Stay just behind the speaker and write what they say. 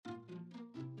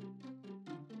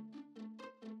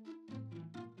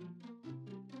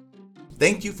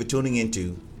Thank you for tuning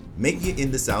into Making It in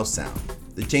the South Sound,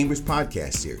 the Chamber's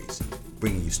podcast series,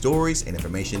 bringing you stories and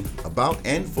information about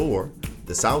and for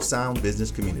the South Sound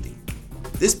business community.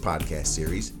 This podcast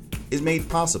series is made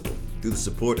possible through the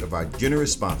support of our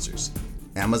generous sponsors,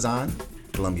 Amazon,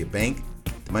 Columbia Bank,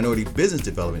 the Minority Business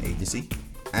Development Agency,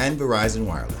 and Verizon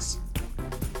Wireless.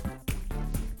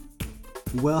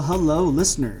 Well, hello,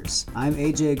 listeners. I'm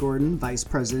AJ Gordon, Vice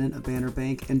President of Banner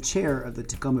Bank and Chair of the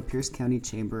Tacoma-Pierce County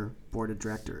Chamber Board of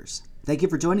Directors. Thank you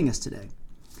for joining us today.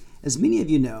 As many of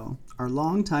you know, our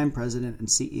longtime President and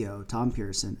CEO, Tom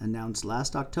Pearson, announced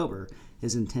last October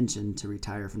his intention to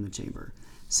retire from the Chamber.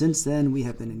 Since then, we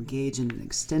have been engaged in an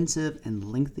extensive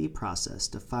and lengthy process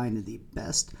to find the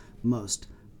best, most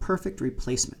perfect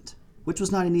replacement, which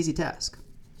was not an easy task.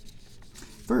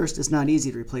 First, it's not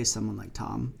easy to replace someone like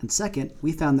Tom, and second,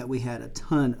 we found that we had a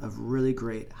ton of really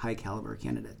great high-caliber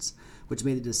candidates, which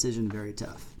made the decision very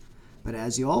tough. But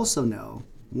as you also know,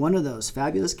 one of those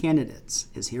fabulous candidates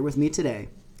is here with me today,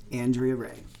 Andrea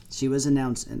Raey. She was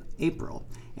announced in April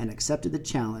and accepted the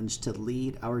challenge to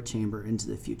lead our chamber into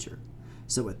the future.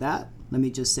 So with that, let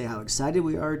me just say how excited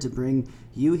we are to bring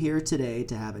you here today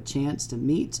to have a chance to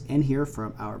meet and hear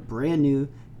from our brand new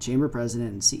Chamber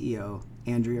President and CEO,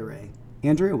 Andrea Raey.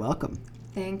 Andrea, welcome.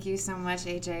 Thank you so much,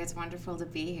 AJ. It's wonderful to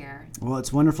be here. Well,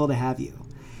 it's wonderful to have you.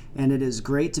 And it is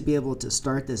great to be able to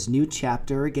start this new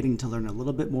chapter, getting to learn a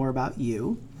little bit more about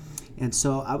you. And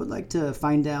so I would like to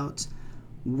find out,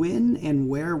 when and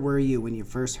where were you when you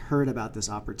first heard about this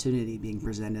opportunity being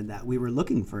presented that we were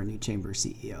looking for a new chamber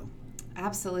CEO?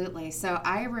 Absolutely. So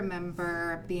I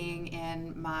remember being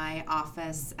in my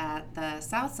office at the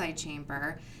Southside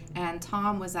Chamber, and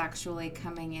Tom was actually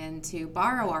coming in to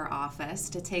borrow our office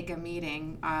to take a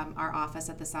meeting. Our office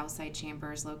at the Southside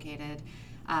Chamber is located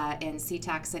in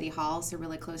SeaTac City Hall, so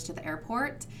really close to the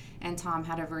airport. And Tom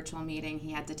had a virtual meeting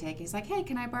he had to take. He's like, hey,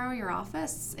 can I borrow your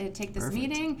office and take this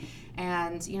meeting?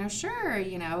 And, sure,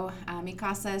 mi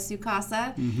casa, su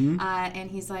casa. Mm-hmm.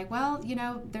 And he's like, well,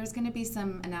 there's going to be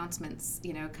some announcements,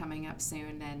 coming up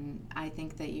soon. And I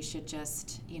think that you should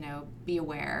just, be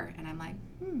aware. And I'm like,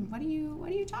 what are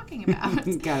you talking about?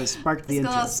 Kind of sparked the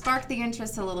interest. Sparked the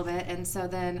interest a little bit. And so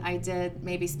then I did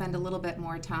maybe spend a little bit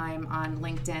more time on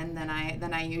LinkedIn than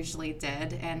I usually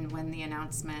did. And when the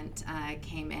announcement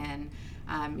came in,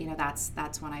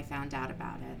 that's when I found out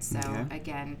about it. So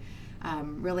again,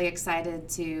 really excited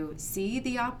to see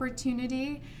the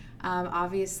opportunity,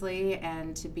 obviously,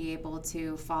 and to be able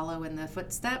to follow in the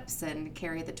footsteps and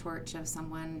carry the torch of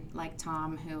someone like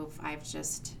Tom, who I've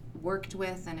just worked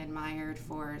with and admired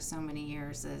for so many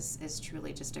years is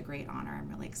truly just a great honor. I'm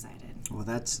really excited. Well,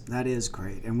 that is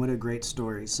great, and what a great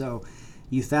story. So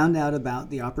you found out about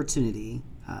the opportunity.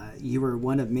 You were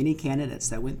one of many candidates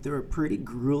that went through a pretty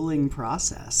grueling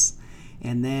process.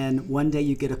 And then one day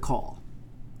you get a call.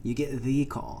 You get the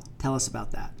call. Tell us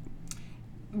about that.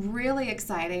 Really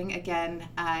exciting. Again,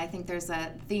 I think there's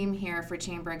a theme here for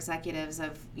chamber executives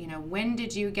of, when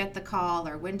did you get the call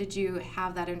or when did you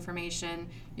have that information?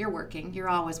 You're working. You're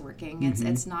always working. Mm-hmm.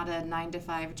 It's not a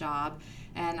 9-to-5 job.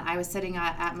 And I was sitting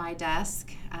at my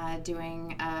desk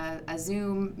doing a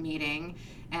Zoom meeting,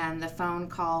 and the phone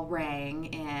call rang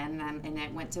in, and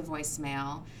it went to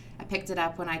voicemail. I picked it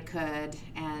up when I could,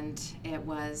 and it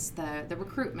was the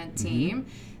recruitment team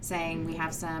saying, we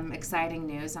have some exciting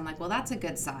news. I'm like, well, that's a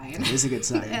good sign. It is a good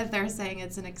sign. If they're saying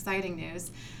it's an exciting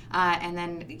news. And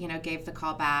then, gave the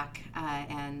call back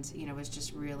and, was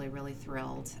just really, really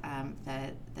thrilled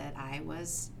that I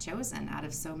was chosen out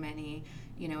of so many,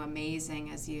 amazing,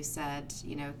 as you said,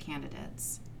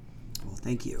 candidates. Well,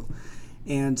 thank you.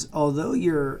 And although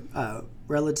you're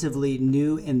relatively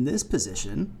new in this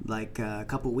position, like a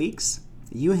couple weeks,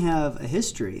 you have a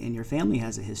history, and your family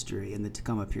has a history in the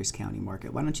Tacoma-Pierce County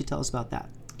market. Why don't you tell us about that?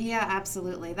 Yeah,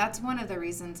 absolutely. That's one of the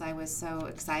reasons I was so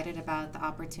excited about the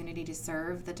opportunity to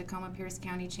serve the Tacoma-Pierce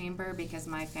County Chamber, because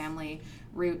my family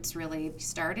roots really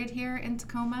started here in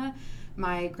Tacoma.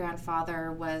 My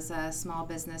grandfather was a small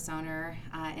business owner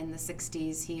in the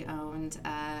 60s. He owned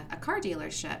a car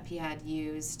dealership. He had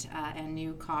used and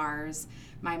new cars.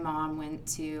 My mom went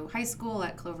to high school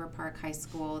at Clover Park High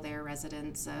School. They're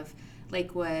residents of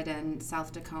Lakewood and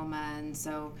South Tacoma. And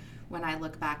so when I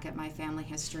look back at my family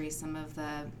history, some of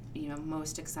the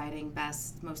most exciting,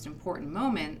 best, most important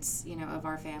moments of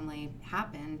our family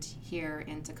happened here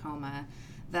in Tacoma.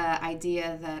 The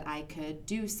idea that I could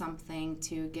do something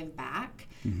to give back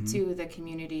to the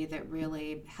community that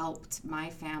really helped my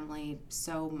family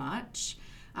so much.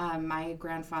 My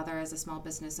grandfather, as a small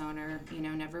business owner,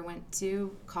 never went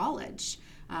to college.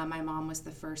 My mom was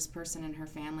the first person in her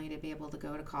family to be able to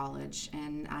go to college,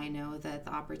 and I know that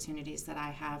the opportunities that I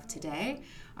have today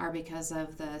are because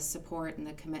of the support and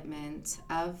the commitment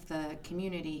of the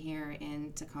community here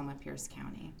in Tacoma Pierce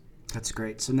County. That's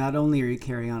great. So not only are you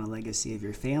carrying on a legacy of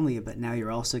your family, but now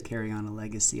you're also carrying on a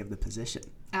legacy of the position.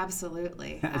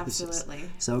 Absolutely. Absolutely.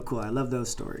 So cool. I love those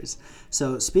stories.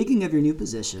 So speaking of your new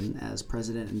position as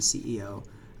president and CEO,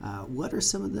 what are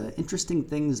some of the interesting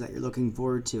things that you're looking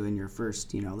forward to in your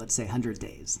first, let's say 100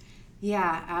 days?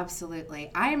 Yeah, absolutely.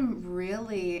 I'm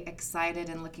really excited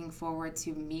and looking forward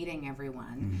to meeting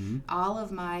everyone. All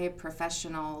of my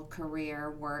professional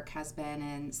career work has been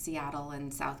in Seattle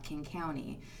and South King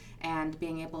County, and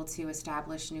being able to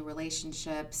establish new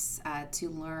relationships, to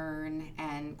learn,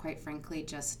 and quite frankly,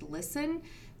 just listen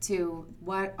to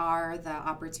what are the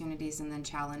opportunities and then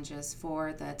challenges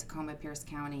for the Tacoma Pierce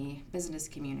County business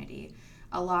community.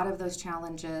 A lot of those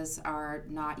challenges are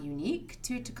not unique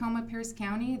to Tacoma Pierce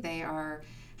County. They are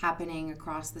happening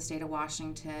across the state of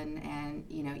Washington and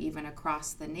even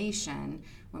across the nation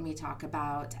when we talk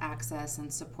about access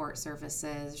and support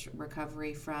services,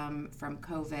 recovery from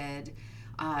COVID,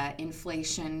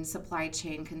 inflation, supply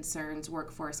chain concerns,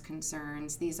 workforce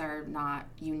concerns. These are not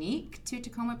unique to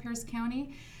Tacoma Pierce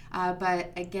County.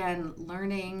 But again,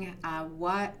 learning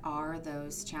what are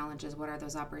those challenges, what are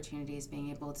those opportunities, being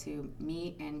able to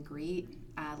meet and greet,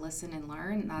 listen and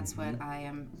learn, that's what I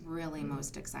am really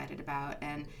most excited about.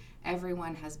 And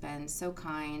everyone has been so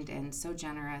kind and so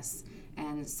generous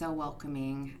and so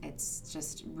welcoming. It's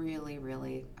just really,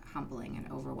 really humbling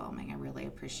and overwhelming. I really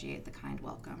appreciate the kind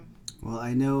welcome. Well,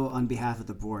 I know on behalf of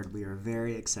the board, we are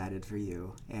very excited for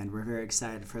you, and we're very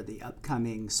excited for the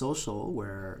upcoming social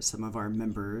where some of our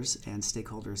members and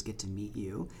stakeholders get to meet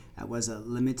you. It was a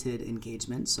limited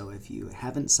engagement, so if you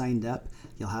haven't signed up,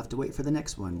 you'll have to wait for the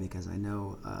next one because I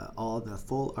know all the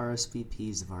full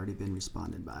RSVPs have already been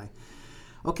responded by.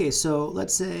 Okay, so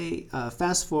let's say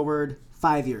fast forward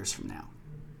 5 years from now.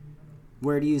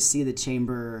 Where do you see the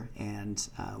chamber, and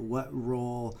what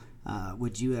role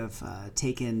would you have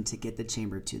taken to get the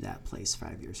chamber to that place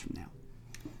 5 years from now?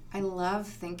 I love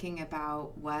thinking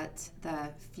about what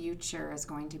the future is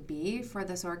going to be for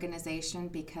this organization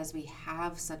because we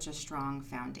have such a strong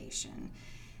foundation.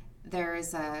 There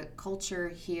is a culture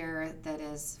here that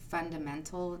is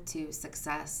fundamental to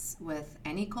success with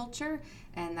any culture,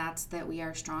 and that's that we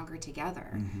are stronger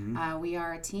together. We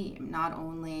are a team, not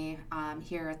only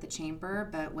here at the chamber,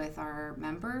 but with our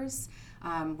members,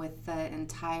 with the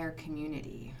entire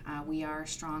community. We are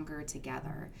stronger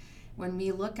together. When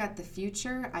we look at the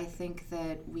future, I think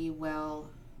that we will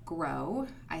grow.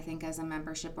 I think as a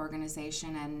membership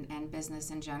organization and business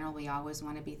in general, we always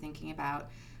want to be thinking about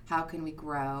how can we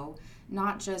grow,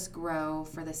 not just grow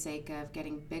for the sake of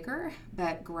getting bigger,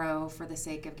 but grow for the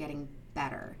sake of getting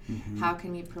better. How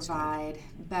can we provide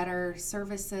better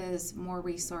services, more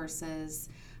resources,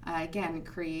 again,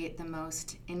 create the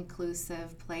most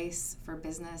inclusive place for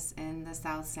business in the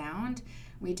South Sound?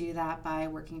 We do that by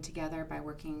working together, by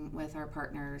working with our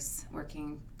partners,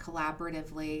 working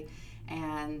collaboratively,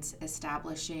 and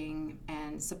establishing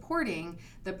and supporting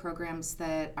the programs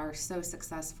that are so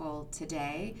successful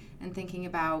today and thinking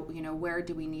about, where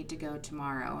do we need to go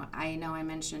tomorrow? I know I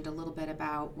mentioned a little bit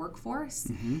about workforce.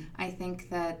 I think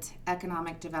that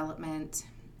economic development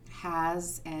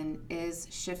has and is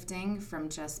shifting from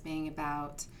just being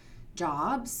about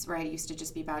jobs, right? It used to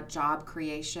just be about job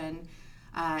creation.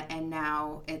 And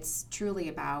now it's truly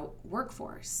about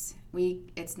workforce.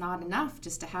 It's not enough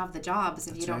just to have the jobs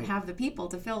if you don't have the people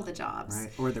to fill the jobs.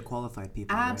 Right, or the qualified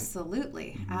people.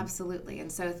 Absolutely, absolutely. And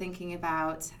so thinking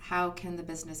about how can the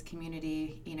business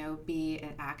community, be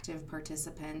an active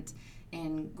participant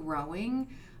in growing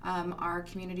our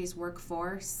community's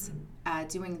workforce,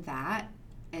 doing that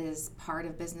is part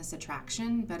of business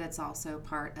attraction, but it's also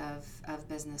part of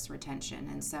business retention.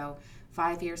 And so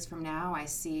 5 years from now, I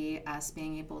see us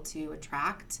being able to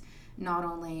attract not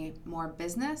only more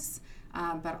business,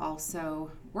 but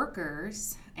also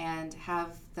workers and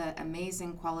have the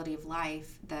amazing quality of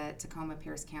life that Tacoma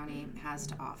Pierce County has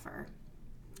to offer.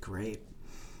 Great.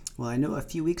 Well, I know a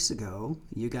few weeks ago,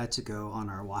 you got to go on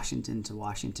our Washington to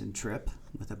Washington trip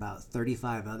with about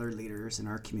 35 other leaders in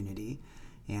our community.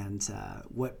 And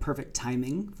what perfect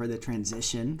timing for the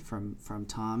transition from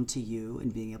Tom to you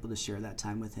and being able to share that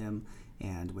time with him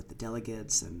and with the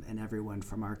delegates and everyone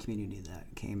from our community that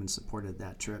came and supported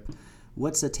that trip.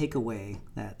 What's a takeaway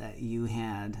that you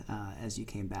had as you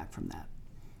came back from that?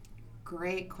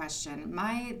 Great question.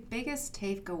 My biggest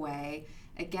takeaway,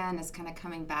 again, is kind of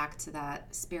coming back to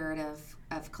that spirit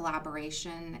of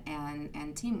collaboration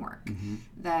and teamwork.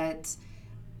 That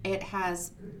it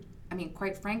has I mean,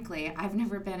 quite frankly, I've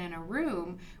never been in a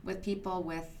room with people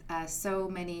with so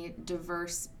many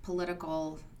diverse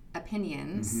political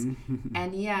opinions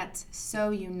and yet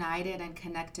so united and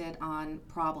connected on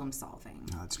problem solving.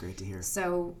 Oh, that's great to hear.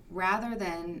 So rather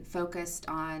than focused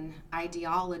on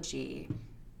ideology,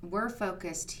 we're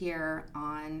focused here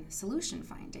on solution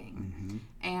finding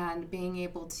and being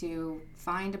able to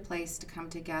find a place to come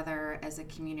together as a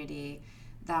community.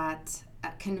 That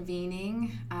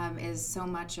convening is so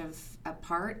much of a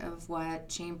part of what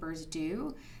chambers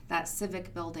do, that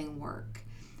civic building work.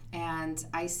 And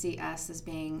I see us as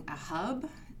being a hub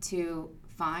to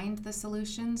find the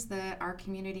solutions that our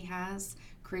community has,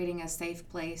 creating a safe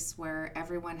place where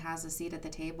everyone has a seat at the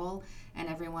table and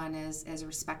everyone is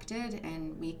respected,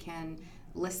 and we can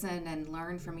listen and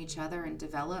learn from each other and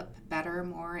develop better,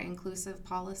 more inclusive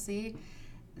policy.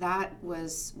 That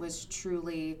was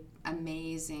truly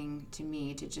amazing to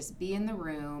me, to just be in the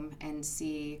room and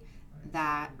see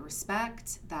that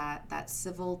respect, that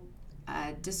civil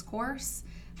discourse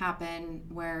happen,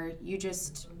 where you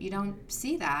don't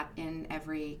see that in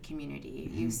every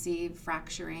community. You see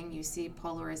fracturing, you see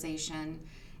polarization,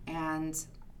 and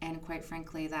quite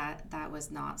frankly, that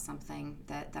was not something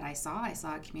that I saw. I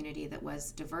saw a community that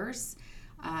was diverse,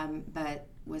 but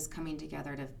was coming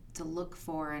together to look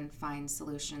for and find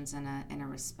solutions in a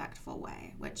respectful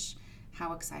way, which,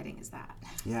 how exciting is that?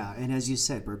 Yeah, and as you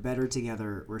said, we're better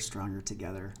together, we're stronger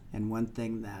together. And one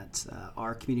thing that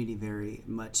our community very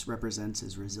much represents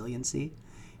is resiliency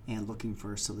and looking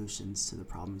for solutions to the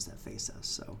problems that face us.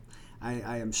 So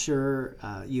I am sure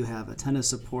you have a ton of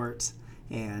support,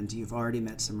 and you've already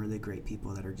met some really great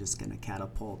people that are just going to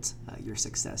catapult your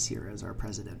success here as our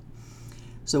president.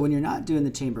 So when you're not doing the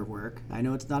chamber work, I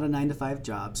know it's not a 9-to-5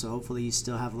 job, so hopefully you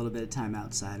still have a little bit of time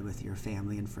outside with your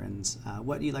family and friends.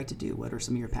 What do you like to do? What are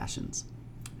some of your passions?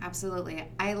 Absolutely.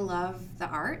 I love the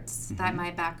arts. That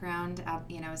my background,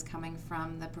 is coming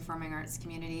from the performing arts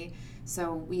community.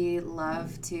 So we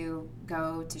love to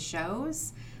go to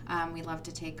shows. We love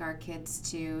to take our kids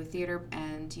to theater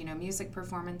and, music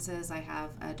performances. I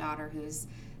have a daughter who's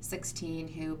 16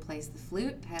 who plays the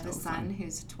flute. I have a son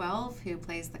who's 12 who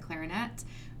plays the clarinet.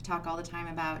 We talk all the time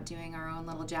about doing our own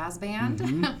little jazz band.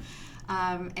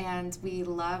 And we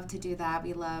love to do that.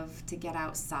 We love to get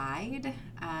outside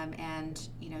and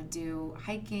do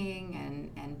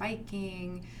hiking and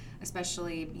biking,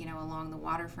 especially along the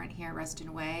waterfront here at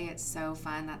Reston Way. It's so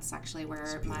fun. That's actually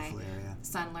where my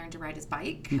son learned to ride his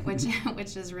bike, which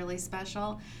is really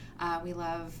special. We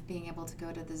love being able to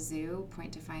go to the zoo.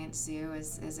 Point Defiance Zoo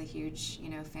is a huge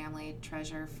family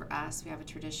treasure for us. We have a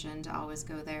tradition to always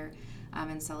go there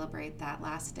and celebrate that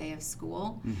last day of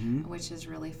school, which is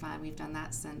really fun. We've done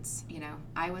that since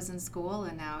I was in school,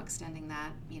 and now extending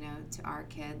that to our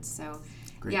kids. So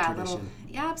great tradition.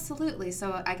 Absolutely.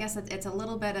 So I guess it's a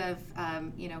little bit of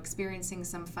experiencing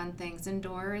some fun things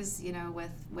indoors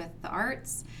with the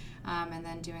arts, and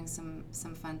then doing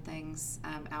some fun things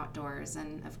outdoors,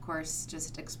 and of course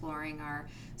just exploring our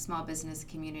small business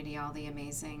community, all the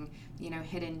amazing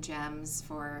hidden gems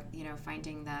for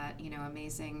finding that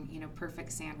amazing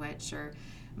perfect sandwich. Or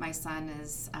my son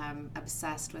is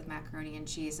obsessed with macaroni and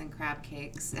cheese and crab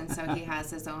cakes, and so he has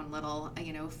his own little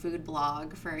food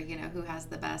blog for who has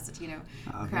the best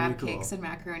crab cakes and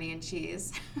macaroni and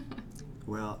cheese.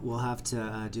 Well, we'll have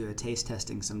to do a taste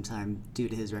testing sometime due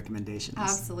to his recommendations.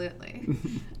 Absolutely.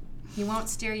 He won't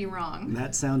steer you wrong.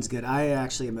 That sounds good. I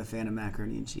actually am a fan of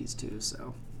macaroni and cheese too,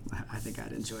 so I think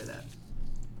I'd enjoy that.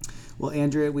 Well,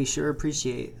 Andrea, we sure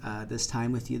appreciate this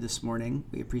time with you this morning.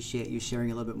 We appreciate you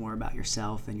sharing a little bit more about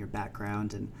yourself and your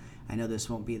background, and I know this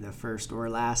won't be the first or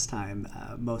last time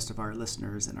most of our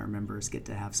listeners and our members get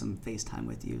to have some FaceTime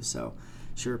with you, so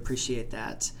sure appreciate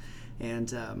that.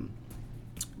 And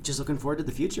just looking forward to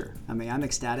the future. I mean, I'm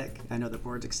ecstatic. I know the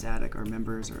board's ecstatic. Our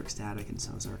members are ecstatic, and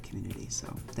so is our community. So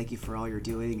thank you for all you're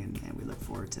doing, and we look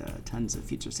forward to tons of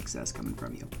future success coming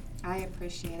from you. I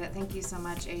appreciate it. Thank you so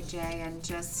much, AJ. And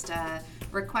just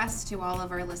request to all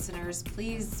of our listeners,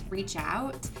 please reach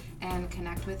out and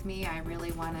connect with me. I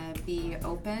really want to be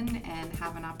open and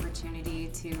have an opportunity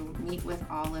to meet with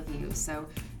all of you. So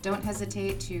don't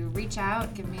hesitate to reach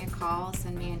out, give me a call,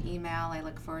 send me an email. I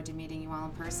look forward to meeting you all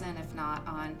in person, if not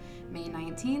on May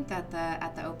 19th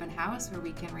at the open house where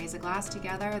we can raise a glass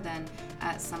together, then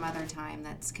at some other time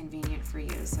that's convenient for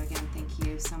you. So again, thank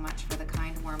you so much for the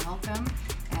kind, warm welcome,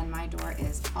 and my door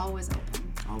is always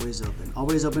open. Always open.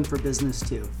 Always open for business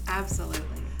too.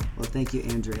 Absolutely. Well, thank you,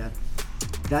 Andrea.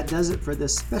 That does it for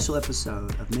this special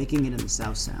episode of Making It in the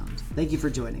South Sound. Thank you for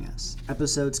joining us.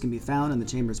 Episodes can be found on the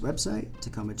Chamber's website,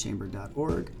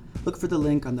 tacomachamber.org. Look for the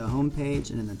link on the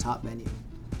homepage and in the top menu.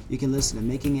 You can listen to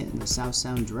Making It in the South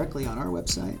Sound directly on our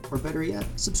website, or better yet,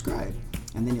 subscribe,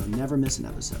 and then you'll never miss an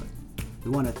episode.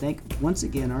 We want to thank once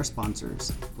again our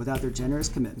sponsors. Without their generous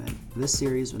commitment, this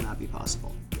series would not be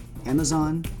possible.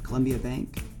 Amazon, Columbia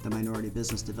Bank, the Minority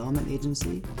Business Development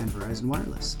Agency, and Verizon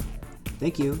Wireless.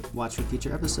 Thank you. Watch for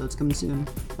future episodes coming soon.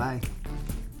 Bye.